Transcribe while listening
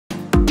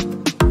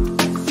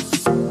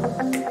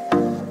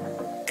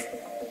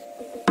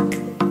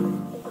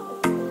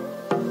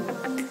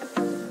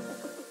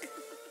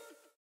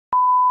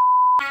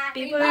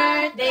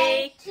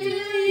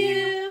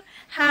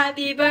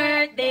Happy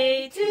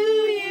birthday to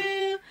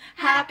you.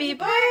 Happy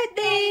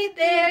birthday,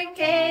 dear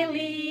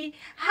Kaylee.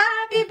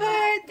 Happy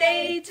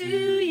birthday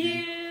to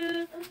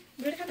you.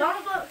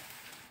 Donovan.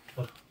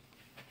 Oh,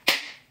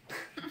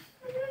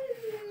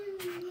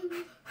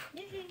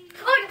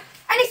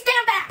 I need to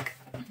stand back.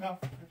 No,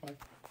 you're fine.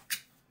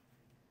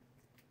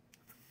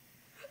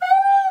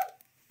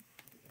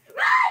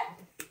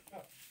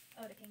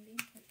 Oh, the candy.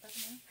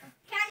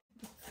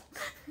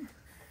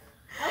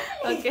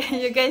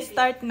 Okay, you guys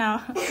start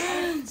now.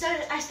 So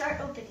I start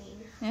opening.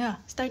 Yeah,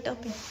 start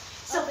open.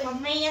 So for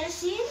me and a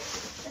scene,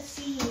 let's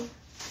see.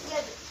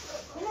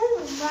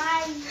 Oh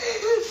my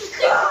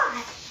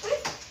god!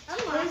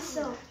 I'm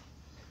so.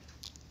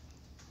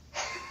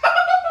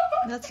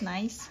 That's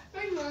nice.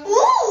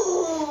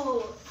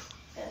 Ooh!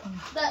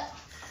 But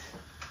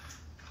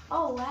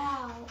oh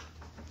wow,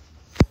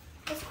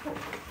 that's cool.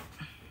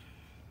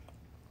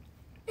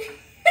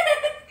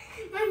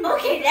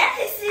 Okay,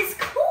 this is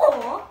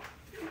cool.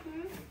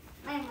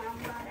 My mom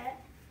got it.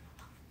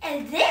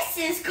 And this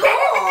is cool.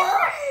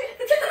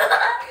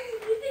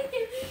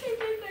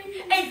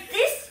 And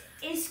this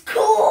is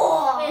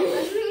cool. Wait,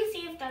 let me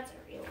see if that's a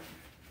real.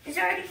 Is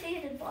there anything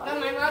at the bottom? No,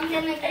 my mom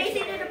didn't make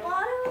anything at the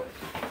bottom.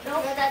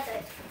 No, that's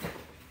it.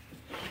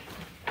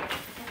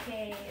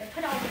 Okay, I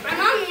put all. My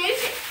mom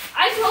used it.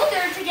 I told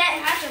her to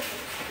get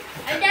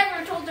hatchables. I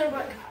never told her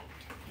what kind.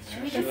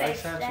 Should we She just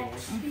likes say that?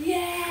 hatchables.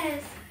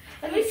 Yes.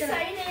 I'm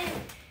excited.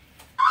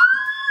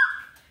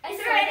 Is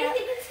there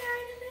anything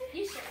inside of it?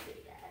 You showed me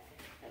that.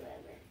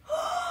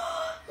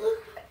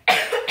 Look.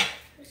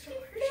 She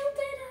filled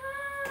it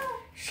up.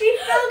 She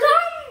filled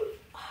gum.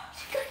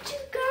 She got you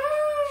gum.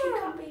 She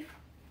got me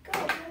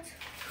gum.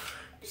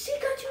 She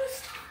got you a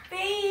star.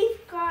 Faith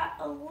got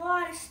a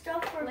lot of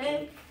stuff for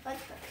me.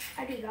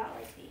 I do not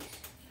like these.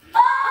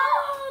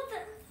 Oh,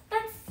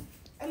 that's.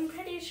 I'm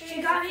pretty sure.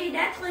 She got me a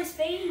necklace,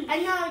 Faith. I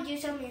know you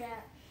showed me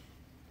that.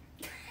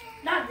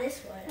 Not this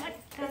one.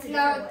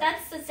 No,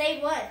 that's the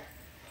same one.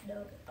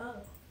 No. Oh.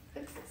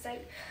 It's the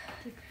same.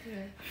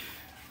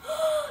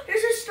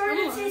 There's a star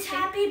that says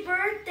happy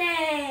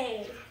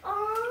birthday.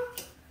 Aww.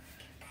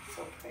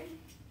 So pretty.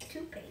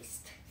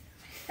 Toothpaste.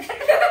 She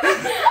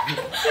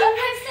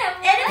must have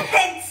and a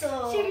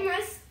pencil.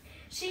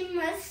 She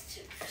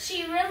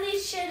really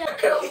should have.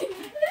 I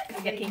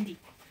get candy.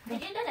 I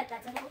didn't know that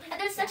that's edible.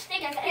 And there's such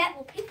thing as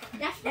edible paper.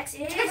 Next is.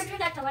 Never do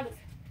that to Lenny.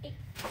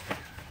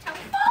 Tell me.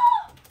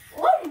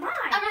 Oh my!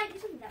 Alright, you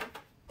told me that one.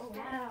 Oh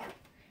wow.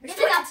 You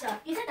said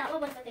that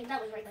one was the thing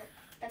that was rainbow.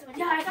 That's what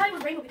I thought it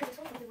was rainbow because it's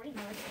supposed to be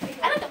rainbow.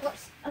 I like the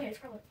whoops. Okay, let's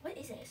scroll it. What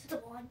is this? It's a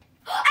wand.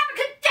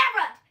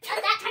 Abracadabra!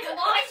 Not that type of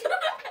wand!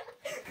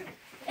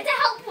 It's a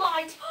health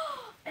wand!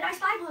 An I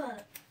spy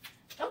book.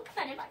 Don't put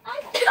that in my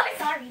eyeball. I'm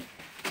sorry.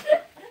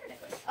 Another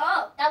necklace.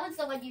 Oh, that one's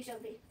the one you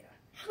showed me.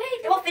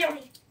 Wait, it won't fit on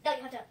me. No,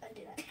 you have to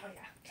undo that. Oh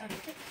yeah.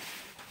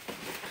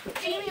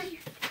 Okay.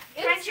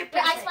 Friendship. I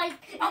spy.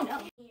 Oh no.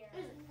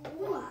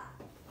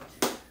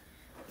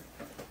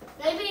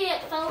 Maybe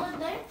it fell in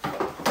there.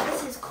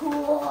 This is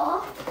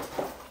cool.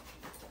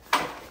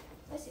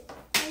 Let's see.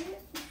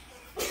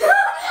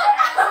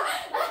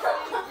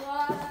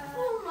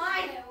 Oh my.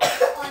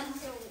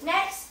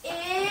 Next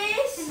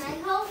is. Can I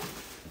help?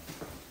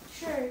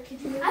 Sure. Could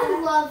you? I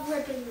love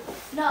ripping.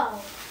 No,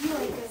 you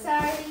ain't good.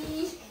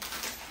 Sorry.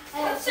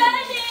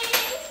 Confetti.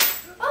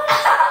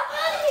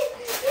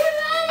 You're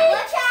ready.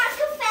 Watch out,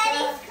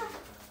 confetti.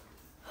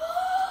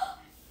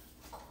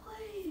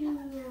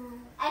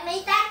 I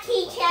made that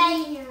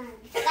keychain.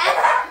 That's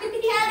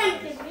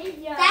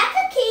a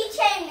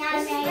keychain I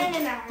made.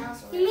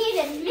 You made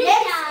it.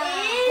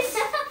 This is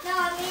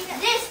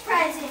this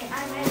present. I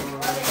made it. I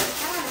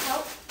want to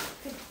help.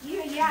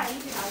 You can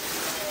help.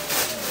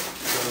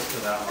 Go to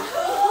that one.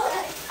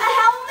 A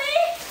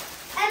helmet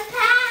and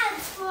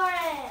pads for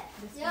it.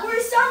 Yep. Or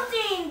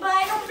something, but I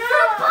don't know.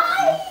 For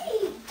body.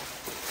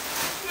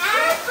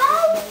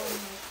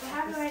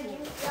 How do I do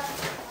that?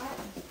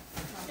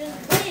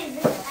 What is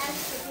this as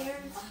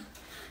appearance?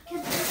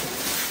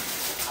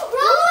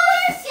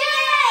 Roller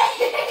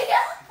skate!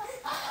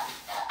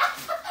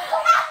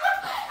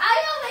 I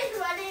always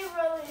wanted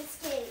roller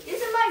skate.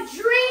 This is my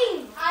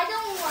dream. I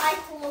don't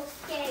like roller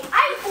skate.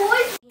 I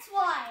always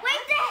why?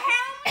 Wait, the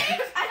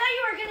helmet? I thought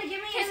you were gonna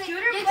give me a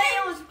scooter, but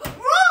it was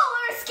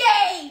roller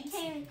skate.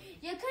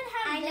 You could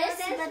have this,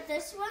 but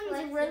this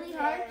one's really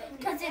hard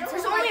because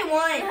there's only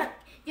one.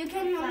 You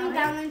can only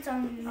balance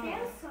on.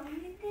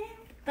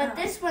 But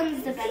this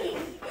one's the better.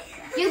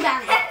 You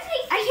balance.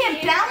 I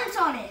can't balance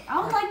on it. I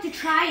would like to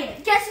try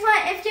it. Guess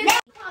what? If you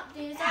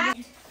do that.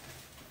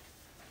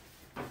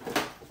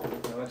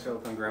 I'll let you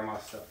open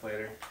grandma's stuff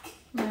later.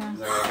 Yeah. I want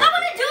to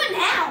do it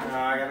now. No,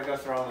 I gotta go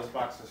through all those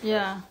boxes first.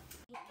 Yeah.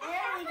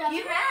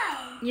 You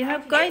You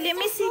have Kyle. Let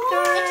me see,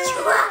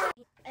 Kyle.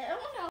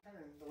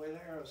 The way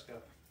the arrows go.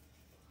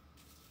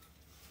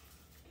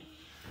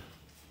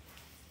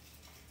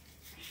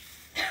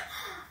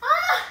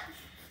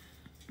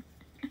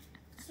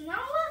 It's not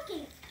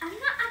working. I'm not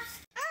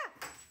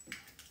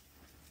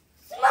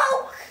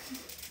Smoke!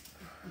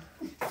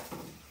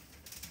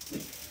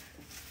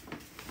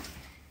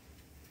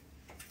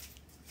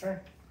 Turn.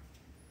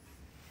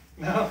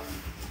 No.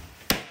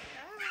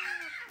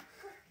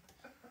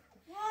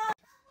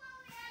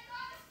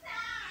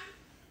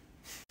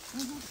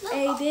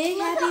 A big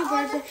happy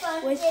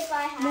birthday with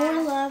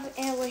more love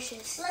and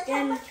wishes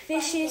than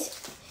fishes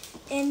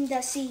in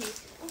the sea.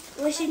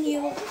 Wishing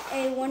you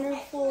a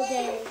wonderful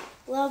day.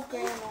 Love,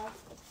 Grandma.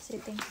 Say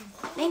thank you.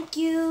 Thank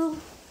you.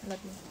 Love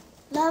you.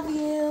 Love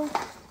you. We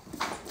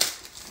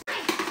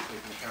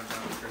can count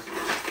down to Christmas.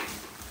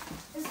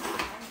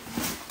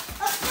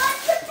 A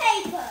bunch of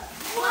paper.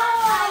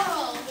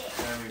 Whoa.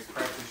 That means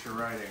practice your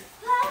writing.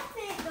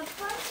 Perfect. A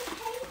bunch of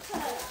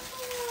paper.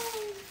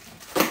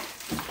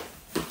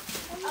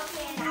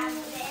 Okay, now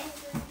this.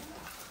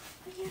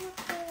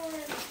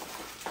 Unicorn.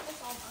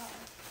 That's all mine.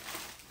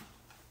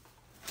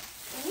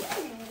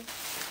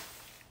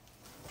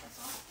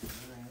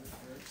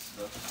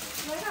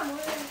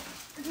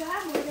 You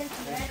have more than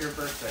It's your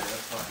birthday,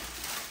 that's fine.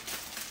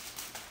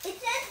 It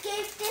says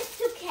give this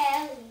to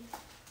Kaylee.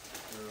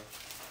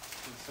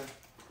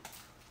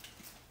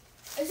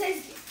 It says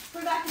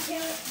forgot to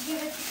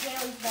give it to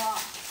Kaylee's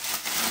box.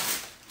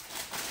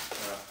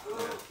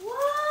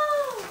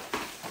 Whoa!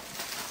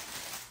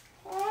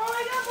 Oh,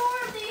 I got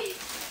more of these.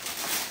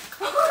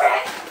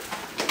 Alright.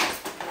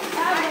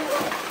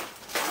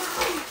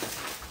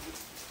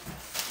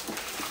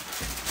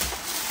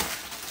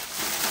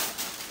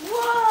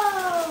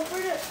 Whoa! For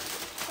the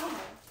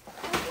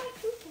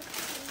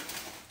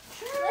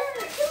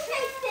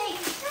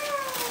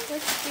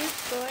What's this,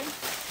 boy?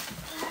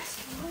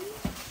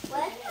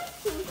 what?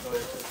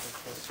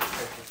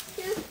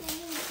 Two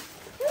things.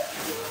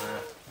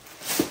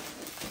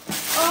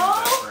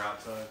 Oh, We're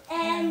outside.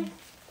 and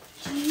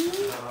G.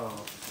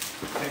 Oh,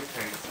 big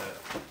paint set.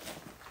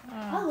 I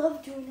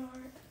love doing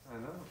art. I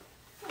know.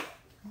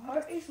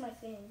 Art is my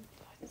thing.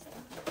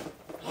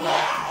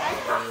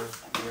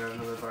 You got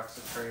another box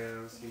of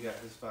crayons. He got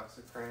his box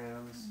of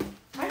crayons.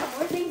 I got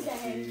more things than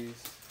him.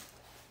 These.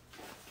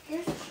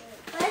 Here's a shirt.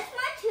 Where's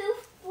my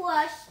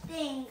toothbrush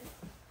thing?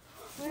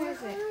 Where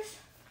is it?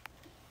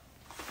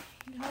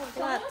 You have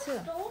that too.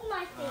 Stole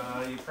my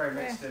thing. You probably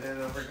mixed it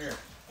in over here.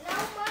 No,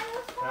 mine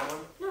was That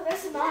one? No,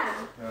 that's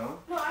mine. No?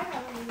 No, I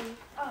got one.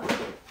 Oh.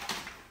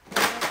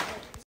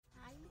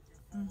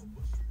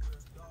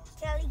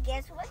 Kelly,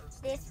 guess what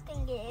this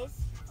thing is?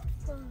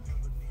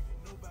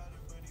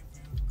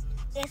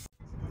 This.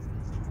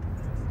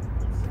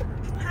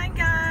 Hi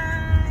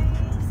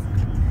guys!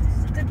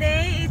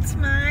 Today it's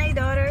my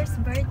daughter's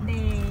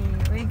birthday.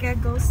 We're gonna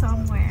go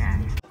somewhere.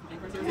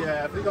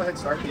 Yeah, if we go ahead and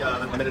start the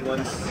unlimited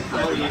ones,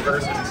 I'll eat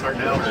first and start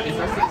now.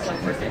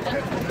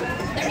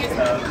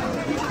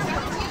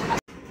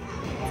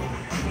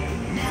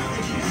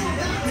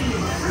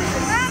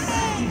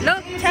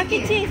 Look, Chuck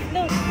E. Cheese,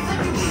 look.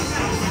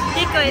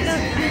 Kikoy,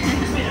 look.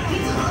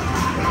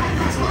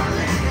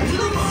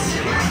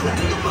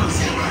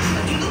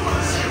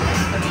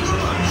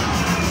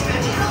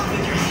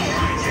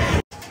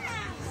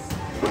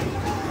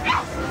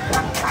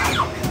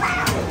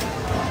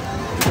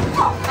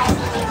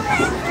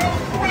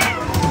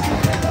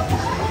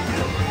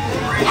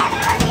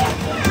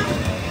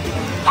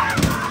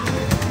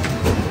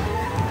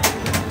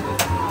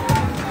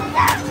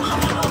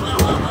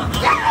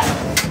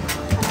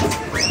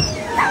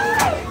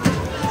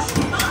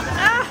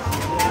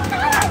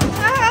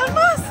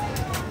 Almost!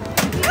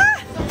 Ah!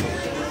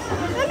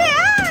 Dali,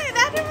 ah!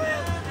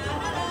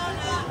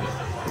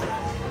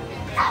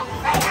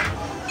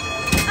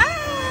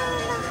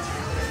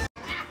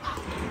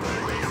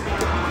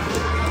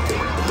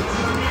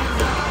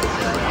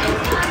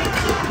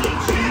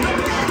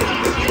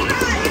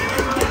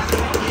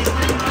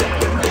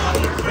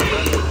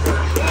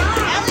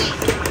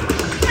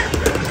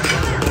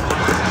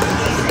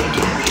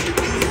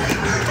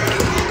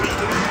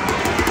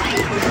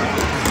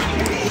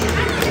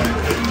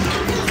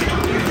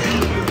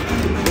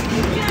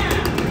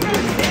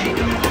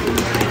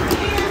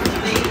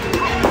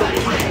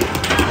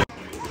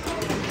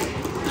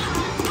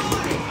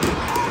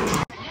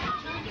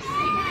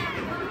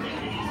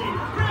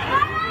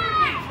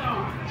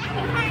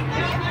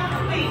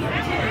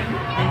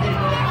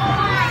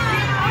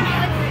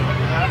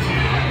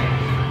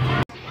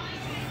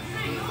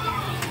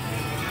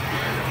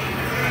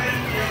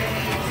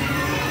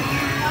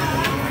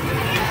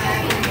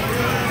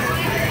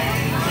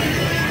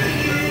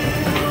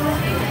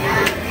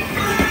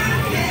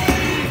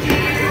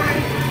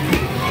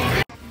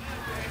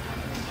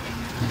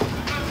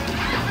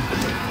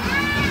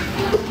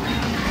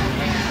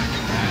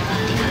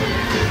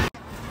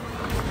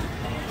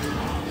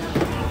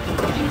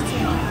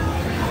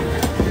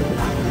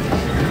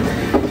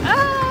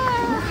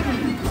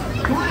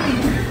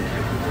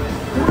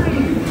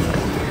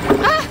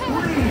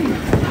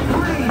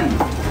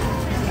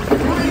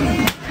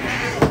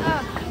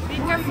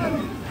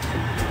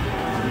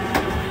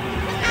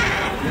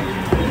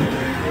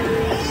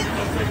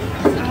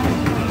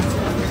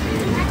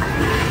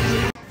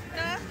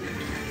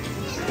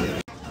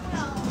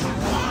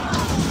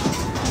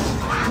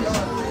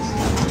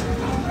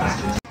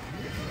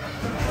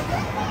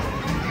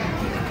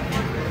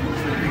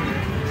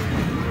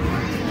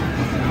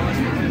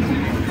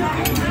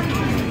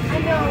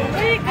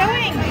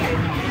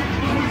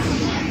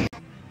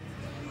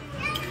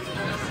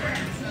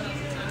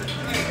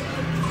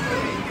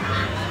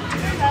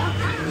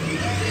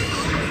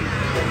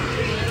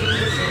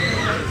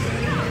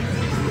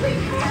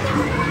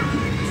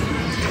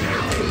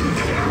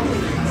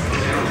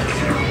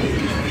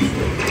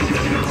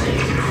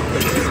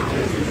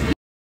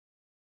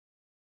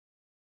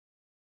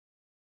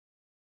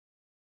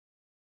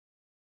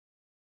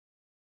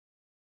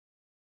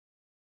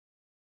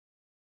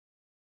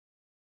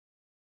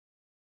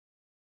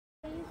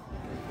 Okay.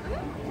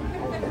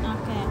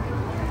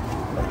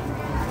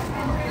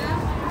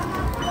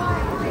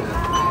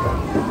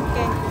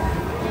 Okay.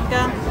 There you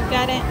go. You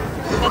got it.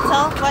 That's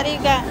all? What do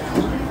you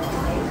got?